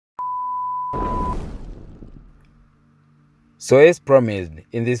So as promised,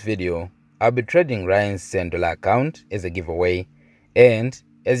 in this video, I'll be trading Ryan's $10 account as a giveaway, and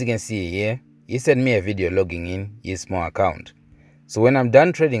as you can see here, he sent me a video logging in his small account. So when I'm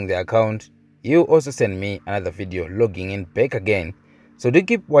done trading the account, he'll also send me another video logging in back again. So do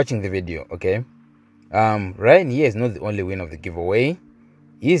keep watching the video, okay? Ryan here is not the only winner of the giveaway.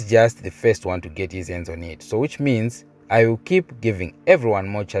 He's just the first one to get his hands on it. So which means I will keep giving everyone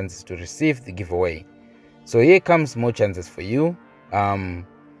more chances to receive the giveaway. So here comes more chances for you.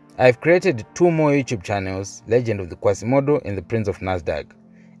 I've created 2 more YouTube channels, Legend of the QSMDO and the Prince of NASDAQ,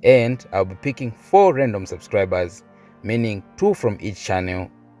 and I'll be picking 4 random subscribers, meaning 2 from each channel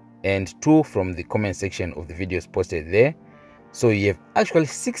and 2 from the comment section of the videos posted there. So you have actually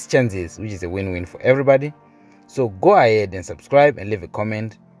 6 chances, which is a win-win for everybody. So go ahead and subscribe and leave a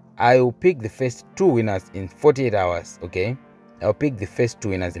comment. I will pick the first 2 winners in 48 hours, okay? I'll pick the first 2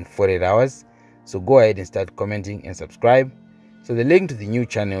 winners in 48 hours. So go ahead and start commenting and subscribe. So the link to the new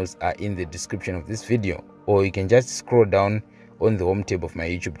channels are in the description of this video, or you can just scroll down on the home tab of my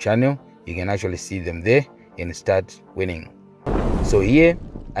YouTube channel. You can actually see them there and start winning. So here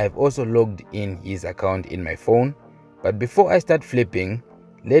I've also logged in his account in my phone, but before I start flipping,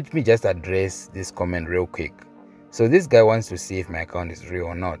 let me just address this comment real quick. So this guy wants to see if my account is real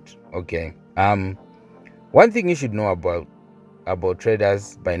or not. Okay, one thing you should know about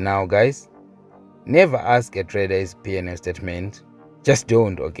traders by now, guys: never ask a trader's P&L statement. Just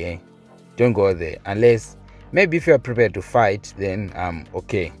don't, okay? Don't go there unless maybe if you are prepared to fight, then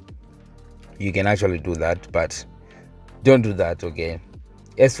okay, you can actually do that, but don't do that, okay?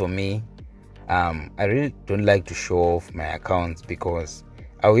 As for me, I really don't like to show off my accounts because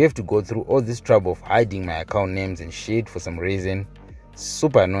I will have to go through all this trouble of hiding my account names and shit for some reason.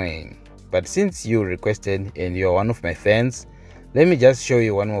 Super annoying. But since you requested and you're one of my fans, let me just show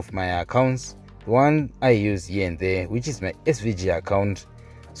you one of my accounts, the one I use here and there, which is my SVG account.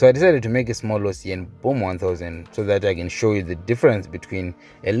 So I decided to make a small loss here in Boom 1000 so that I can show you the difference between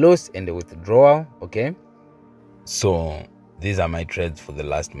a loss and a withdrawal, okay? So these are my trades for the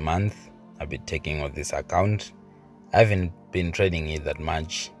last month I've been taking on this account. I haven't been trading it that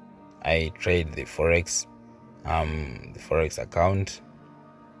much. I trade the Forex account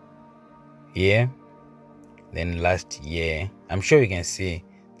here. Then last year, I'm sure you can see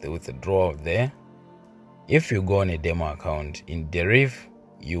the withdrawal there. If you go on a demo account in Deriv,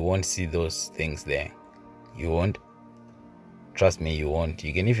 you won't see those things there. You won't. Trust me, you won't.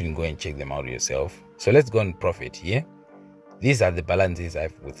 You can even go and check them out yourself. So let's go on profit here. These are the balances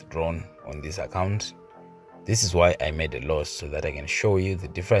I've withdrawn on this account. This is why I made a loss, so that I can show you the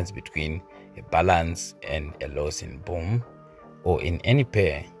difference between a balance and a loss in Boom or in any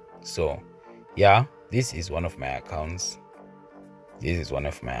pair. So yeah, this is one of my accounts. This is one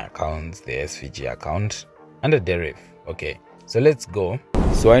of my accounts, the SVG account under Deriv. Okay, so let's go.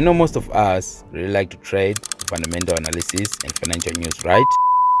 So I know most of us really like to trade fundamental analysis and financial news, right?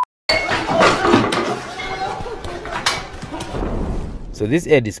 So this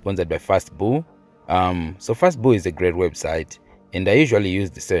ad is sponsored by Fastboo. So Fastboo is a great website, and I usually use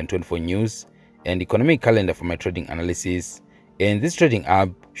the 724 news and economic calendar for my trading analysis. And this trading app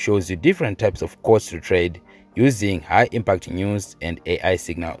shows you different types of quotes to trade using high impact news and AI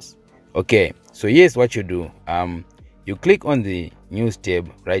signals. Okay, so here's what you do. You click on the news tab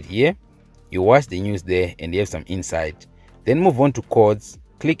right here, you watch the news there and you have some insight. Then move on to quotes,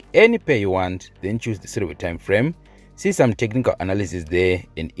 click any pair you want, then choose the suitable time frame, see some technical analysis there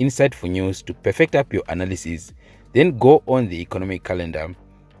and insight for news to perfect up your analysis. Then go on the economic calendar,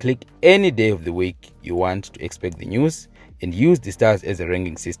 click any day of the week you want to expect the news, and use the stars as a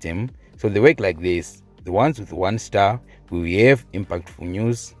ranking system. So they work like this: the ones with 1 star will have impactful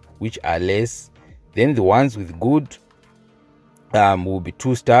news, which are less. Then the ones with good will be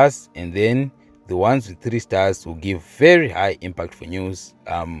 2 stars, and then the ones with 3 stars will give very high impactful news.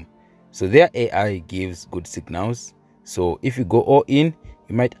 So their AI gives good signals. So if you go all in,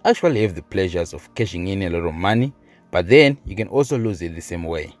 you might actually have the pleasures of cashing in a lot of money, but then you can also lose it the same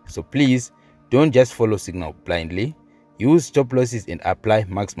way. So please don't just follow signal blindly. Use stop losses and apply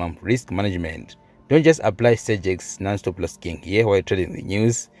maximum risk management. Don't just apply Saigex non-stop loss king here while trading the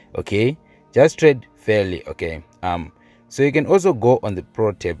news, okay? Just trade fairly, okay? So you can also go on the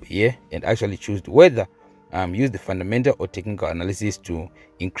Pro tab here and actually choose whether use the fundamental or technical analysis to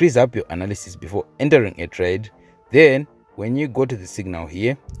increase up your analysis before entering a trade. Then when you go to the signal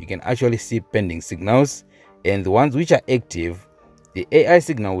here, you can actually see pending signals, and the ones which are active, the AI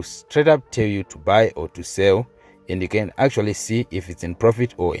signal will straight up tell you to buy or to sell, and you can actually see if it's in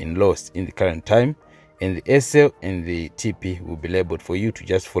profit or in loss in the current time, and the SL and the TP will be labeled for you to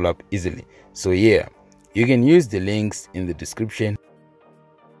just follow up easily. So yeah, You can use the links in the description.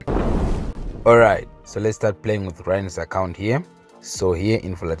 Alright, so let's start playing with Ryan's account here. So here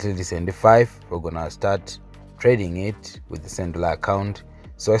in volatility 75, we're gonna start trading it with the $10 account.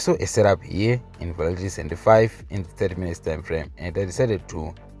 So I saw a setup here in volatility 75 in the 30 minutes time frame, and I decided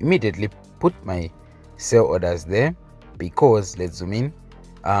to immediately put my sell orders there because, let's zoom in,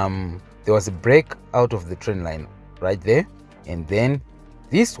 there was a break out of the trend line right there, and then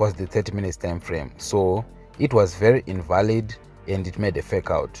this was the 30 minutes time frame, so it was very invalid and it made a fake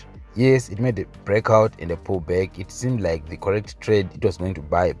out. Yes, it made a breakout and a pullback. It seemed like the correct trade it was going to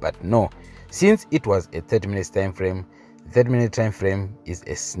buy, but no, since it was a 30 minutes time frame, the 30-minute time frame is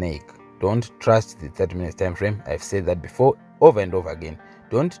a snake. Don't trust the 30 minutes time frame. I've said that before over and over again.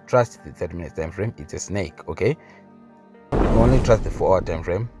 Don't trust the 30 minutes time frame. It's a snake. Okay, you only trust the 4-hour time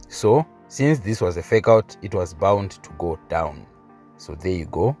frame. So since this was a fake out, it was bound to go down. So there you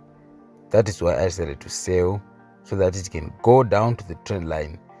go. That is why I decided to sell, so that it can go down to the trend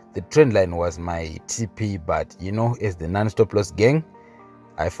line. The trend line was my TP, but you know, as the non-stop loss gang,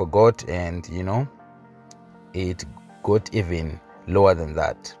 I forgot, and you know, it got even lower than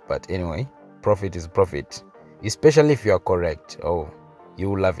that. But anyway, profit is profit, especially if you are correct. Oh, you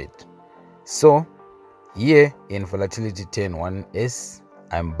will love it. So here in volatility 10-1S,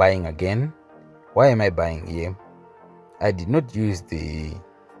 I'm buying again. Why am I buying here? I did not use the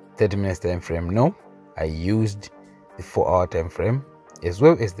 30 minutes time frame. No, I used the 4-hour time frame as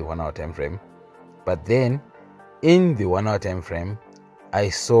well as the 1-hour time frame. But then in the 1-hour time frame, I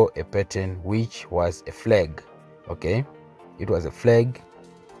saw a pattern which was a flag. Okay, it was a flag,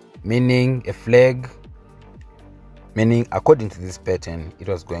 meaning according to this pattern, it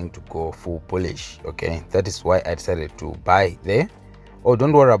was going to go full bullish. Okay, that is why I decided to buy there. Oh,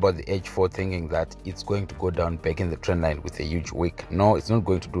 don't worry about the H4 thinking that it's going to go down back in the trend line with a huge wick. No, it's not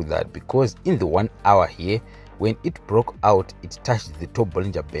going to do that, because in the 1 hour here, when it broke out, it touched the top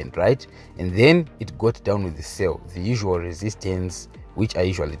Bollinger Band, right? And then it got down with the sell, the usual resistance which I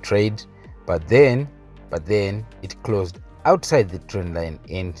usually trade. But then it closed outside the trend line,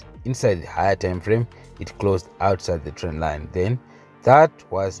 and inside the higher time frame, it closed outside the trend line. Then that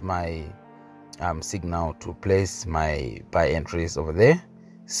was my signal to place my buy entries over there.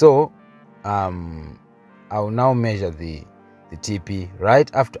 So I'll now measure the TP right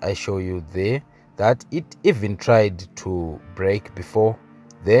after I show you there that it even tried to break before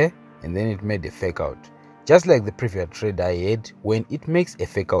there, and then it made a fake out. Just like the previous trade I had, when it makes a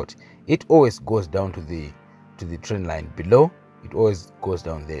fake out, it always goes down to the trend line below. It always goes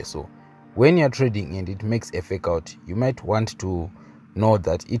down there. So when you're trading and it makes a fake out, you might want to know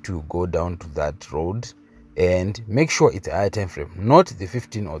that it will go down to that road, and make sure it's a higher time frame, not the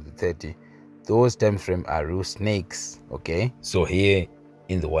 15 or the 30. Those time frame are real snakes. Okay, so here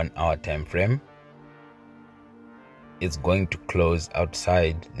in the 1 hour time frame, it's going to close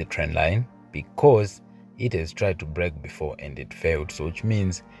outside the trend line because it has tried to break before and it failed. So which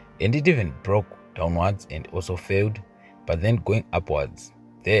means, and it even broke downwards and also failed, but then going upwards,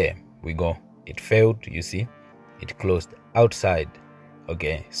 there we go, it failed. You see, it closed outside.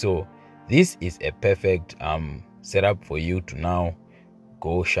 Okay, so this is a perfect setup for you to now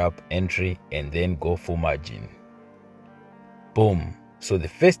go sharp entry and then go full margin. Boom. So the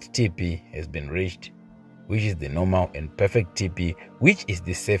first TP has been reached, which is the normal and perfect TP, which is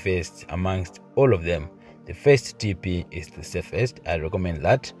the safest amongst all of them. The first TP is the safest. I recommend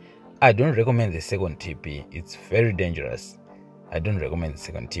that. I don't recommend the second TP. It's very dangerous. I don't recommend the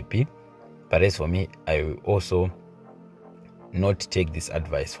second TP. But as for me, I will also not take this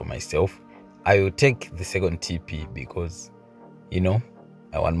advice for myself. I will take the second TP because, you know,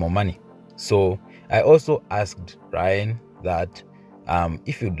 I want more money. So I also asked Ryan that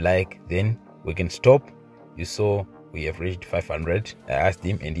if you'd like, then we can stop. You saw we have reached 500. I asked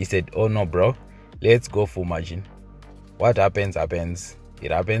him and he said, oh no bro, let's go full margin. What happens,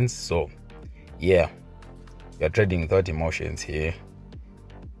 it happens. So yeah, we are trading without emotions here.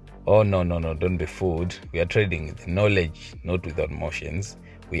 Oh no, don't be fooled. We are trading with knowledge, not without emotions.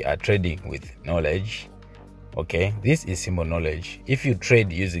 We are trading with knowledge. Okay, this is simple knowledge. If you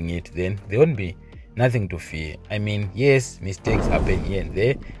trade using it, then there won't be nothing to fear. I mean, yes, mistakes happen here and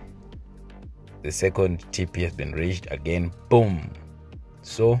there. The second TP has been reached again. Boom.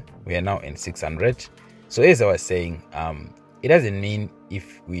 So we are now in 600. So as I was saying, it doesn't mean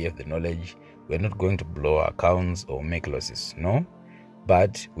if we have the knowledge, we're not going to blow our accounts or make losses. No,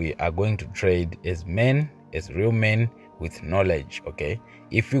 but we are going to trade as men, as real men with knowledge. Okay,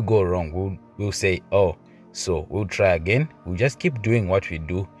 if we go wrong, we'll say, oh, so we'll try again. We'll just keep doing what we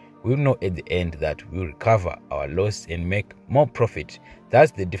do we'll know at the end that we'll recover our loss and make more profit.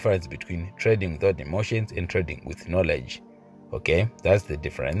 That's the difference between trading without emotions and trading with knowledge. Okay, that's the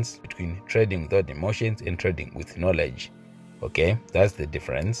difference between trading without emotions and trading with knowledge. Okay, that's the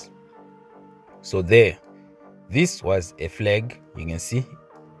difference. So there, this was a flag. You can see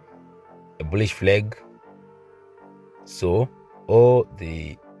a bullish flag. So all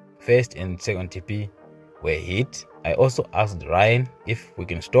the first and second TP were hit. I also asked Ryan if we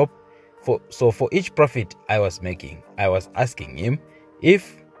can stop. For each profit I was making, I was asking him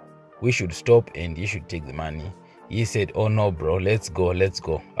if we should stop and he should take the money. He said, "Oh no, bro, let's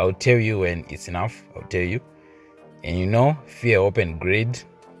go. I'll tell you when it's enough. I'll tell you." And you know, fear, hope, and greed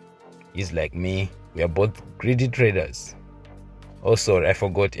is like me. We are both greedy traders. Oh, sorry, I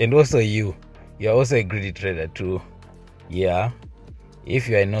forgot. And also you're also a greedy trader too. Yeah, if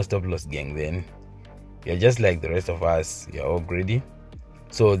you are a no stop loss gang, then you're just like the rest of us. You're all greedy.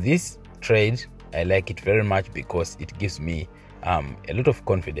 So this trade, I like it very much because it gives me a lot of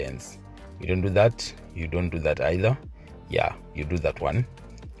confidence. You don't do that, you don't do that either. Yeah, you do that one.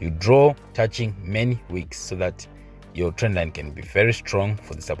 You draw touching many wicks so that your trend line can be very strong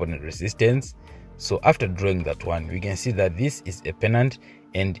for the support and resistance. So after drawing that one, we can see that this is a pennant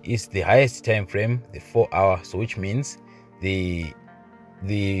and is the highest time frame, the 4 hour. So which means the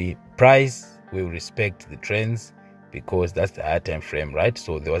price will respect the trends because that's the higher time frame, right?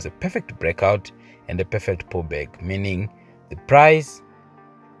 So there was a perfect breakout and a perfect pullback, meaning the price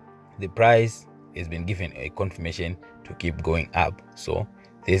has been given a confirmation to keep going up. So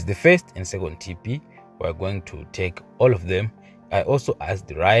there's the first and second TP. We're going to take all of them. I also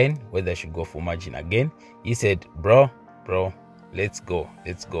asked Ryan whether I should go for margin again. He said, bro, let's go.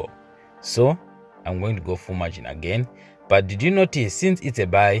 So I'm going to go for margin again. But did you notice, since it's a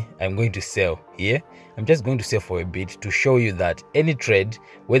buy, I'm going to sell here. I'm just going to sell for a bit to show you that any trade,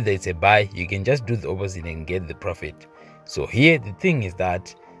 whether it's a buy, you can just do the opposite and get the profit. So here the thing is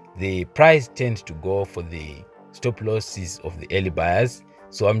that the price tends to go for the stop losses of the early buyers.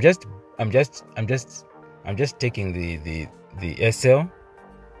 So I'm just taking the SL,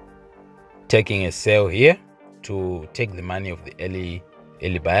 taking a sell here to take the money of the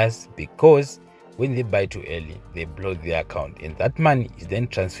early buyers, because when they buy too early, they blow their account and that money is then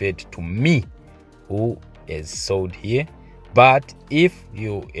transferred to me who has sold here. But if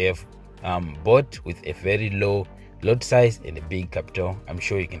you have bought with a very low lot size and a big capital, I'm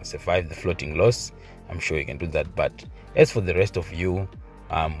sure you can survive the floating loss. I'm sure you can do that. But as for the rest of you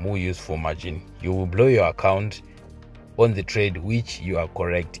who use full margin, you will blow your account on the trade which you are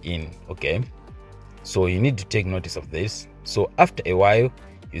correct in. Okay, so you need to take notice of this. So after a while,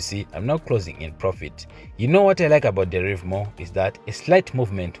 you see I'm now closing in profit. You know what I like about derivative more is that a slight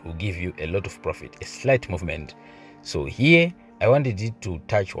movement will give you a lot of profit. A slight movement. So here I wanted it to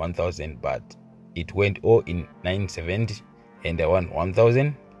touch 1000, but it went all in 970 and I want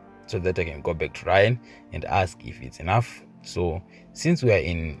 1000 so that I can go back to Ryan and ask if it's enough. So since we are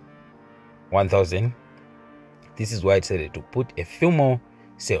in 1000, this is why I decided to put a few more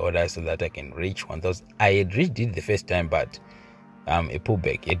sell orders so that I can reach 1000. I had reached it the first time, but a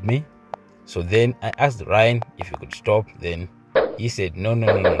pullback hit me. So then I asked Ryan if he could stop. Then he said no,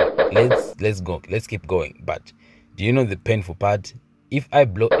 let's go, let's keep going. But do you know the painful part? If I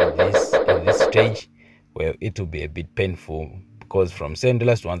blow at this stage, well, it will be a bit painful, because from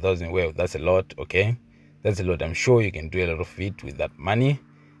 $7 to 1000, well, that's a lot. Okay, that's a lot. I'm sure you can do a lot of it with that money.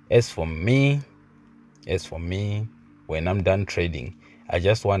 As for me, when I'm done trading, I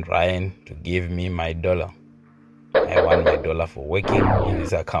just want Ryan to give me my dollar. I want my dollar for working in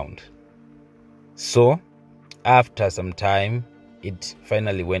this account. So after some time, it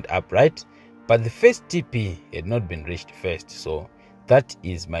finally went up, right? But the first TP had not been reached first. So that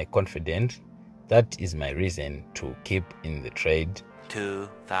is my confidence. That is my reason to keep in the trade.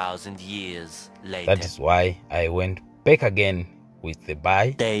 2000 years later. That is why I went back again with the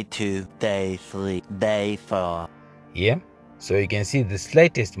buy. Day 2, day 3, day 4. Yeah. So you can see the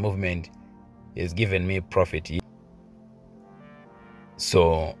slightest movement has given me profit here.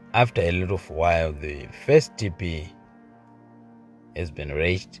 So after a little while, the first TP has been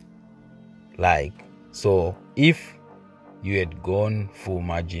reached. Like, so if you had gone full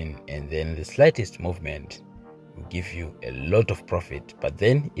margin and then the slightest movement will give you a lot of profit, but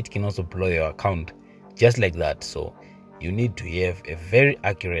then it can also blow your account just like that. So you need to have a very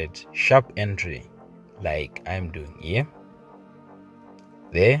accurate, sharp entry like I'm doing here.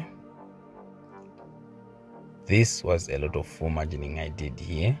 There, this was a lot of full margining I did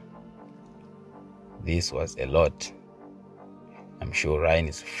here. This was a lot. I'm sure Ryan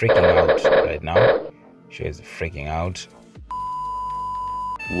is freaking out right now. Sure is freaking out.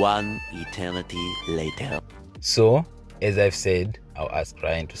 One eternity later. So, as I've said, I'll ask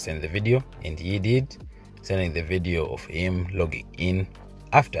Ryan to send the video, and he did, sending the video of him logging in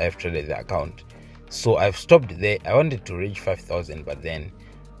after I've traded the account. So I've stopped there. I wanted to reach 5,000, but then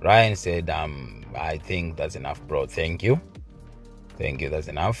Ryan said, I think that's enough, bro. Thank you, that's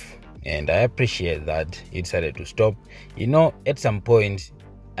enough. And I appreciate that he decided to stop. You know, at some point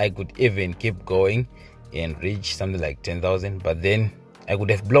I could even keep going and reach something like 10,000, but then I could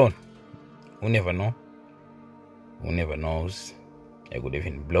have blown. Who never know? Who never knows? I could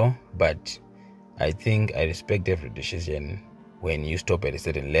even blow. But I think I respect every decision when you stop at a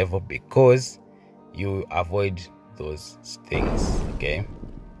certain level, because you avoid those things. Okay,